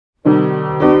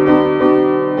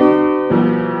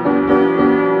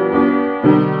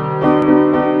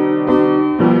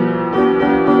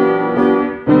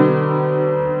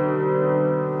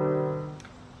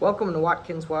Welcome to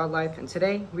Watkins Wildlife, and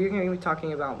today we're going to be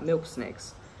talking about milk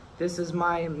snakes. This is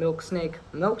my Milksnake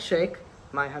milkshake,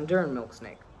 my Honduran milk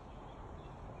snake.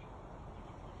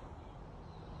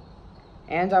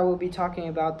 And I will be talking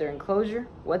about their enclosure,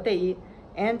 what they eat,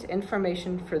 and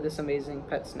information for this amazing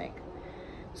pet snake.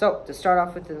 So, to start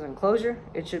off with this enclosure,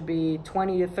 it should be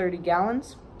 20 to 30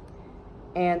 gallons,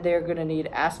 and they're going to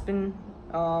need aspen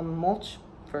mulch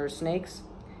for snakes,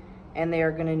 and they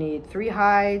are going to need 3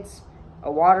 hides,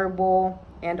 a water bowl,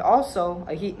 and also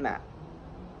a heat mat.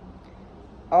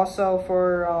 Also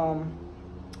for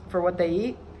what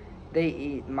they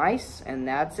eat mice, and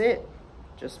that's it,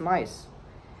 just mice.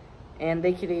 And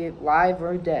they could eat live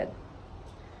or dead.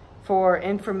 For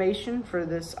information for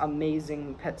this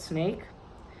amazing pet snake,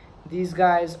 these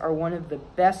guys are one of the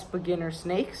best beginner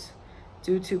snakes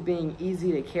due to being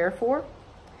easy to care for.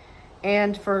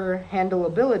 And for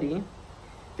handleability,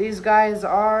 these guys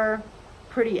are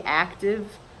pretty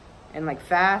active and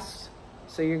fast,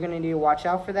 so you're gonna need to watch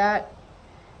out for that.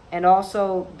 And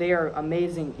also, they are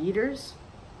amazing eaters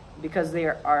because they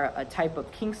are a type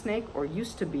of king snake, or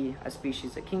used to be a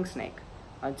species of king snake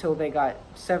until they got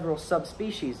several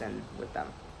subspecies in with them.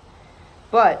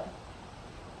 But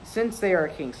since they are a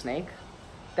king snake,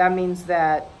 that means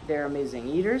that they're amazing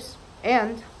eaters,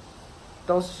 and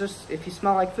if you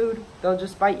smell like food, they'll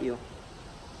just bite you.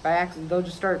 By accident, they'll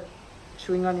just start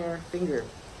chewing on your finger.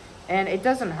 And it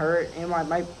doesn't hurt, it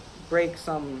might break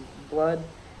some blood,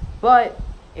 but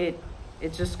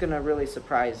it's just gonna really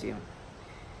surprise you.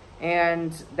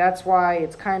 And that's why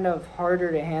it's kind of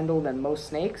harder to handle than most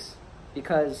snakes,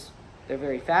 because they're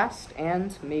very fast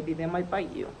and maybe they might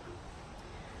bite you.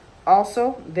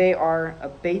 Also, they are a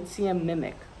Batesian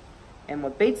mimic. And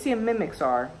what Batesian mimics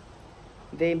are,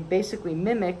 they basically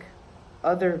mimic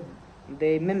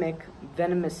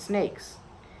venomous snakes.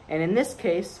 And in this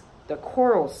case, the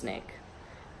coral snake,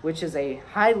 which is a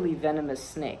highly venomous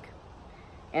snake.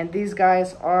 And these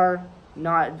guys are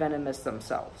not venomous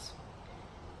themselves.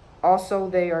 Also,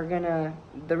 the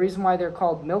reason why they're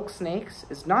called milk snakes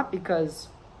is not because,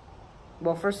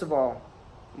 well, first of all,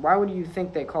 why would you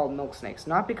think they called milk snakes?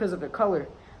 Not because of their color,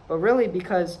 but really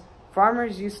because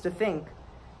farmers used to think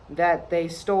that they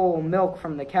stole milk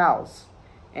from the cows.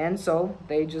 And so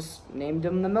they just named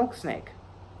them the milk snake.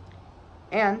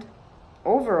 And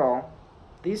overall,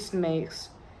 these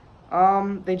snakes,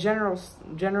 they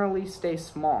generally stay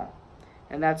small,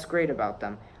 and that's great about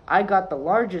them. I got the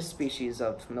largest species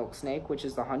of milk snake, which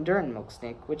is the Honduran milk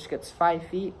snake, which gets 5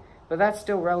 feet, but that's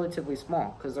still relatively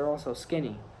small because they're also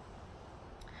skinny.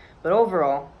 But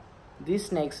overall, these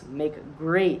snakes make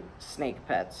great snake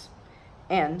pets.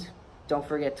 And don't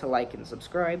forget to like and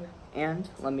subscribe, and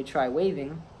let me try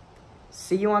waving.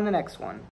 See you on the next one.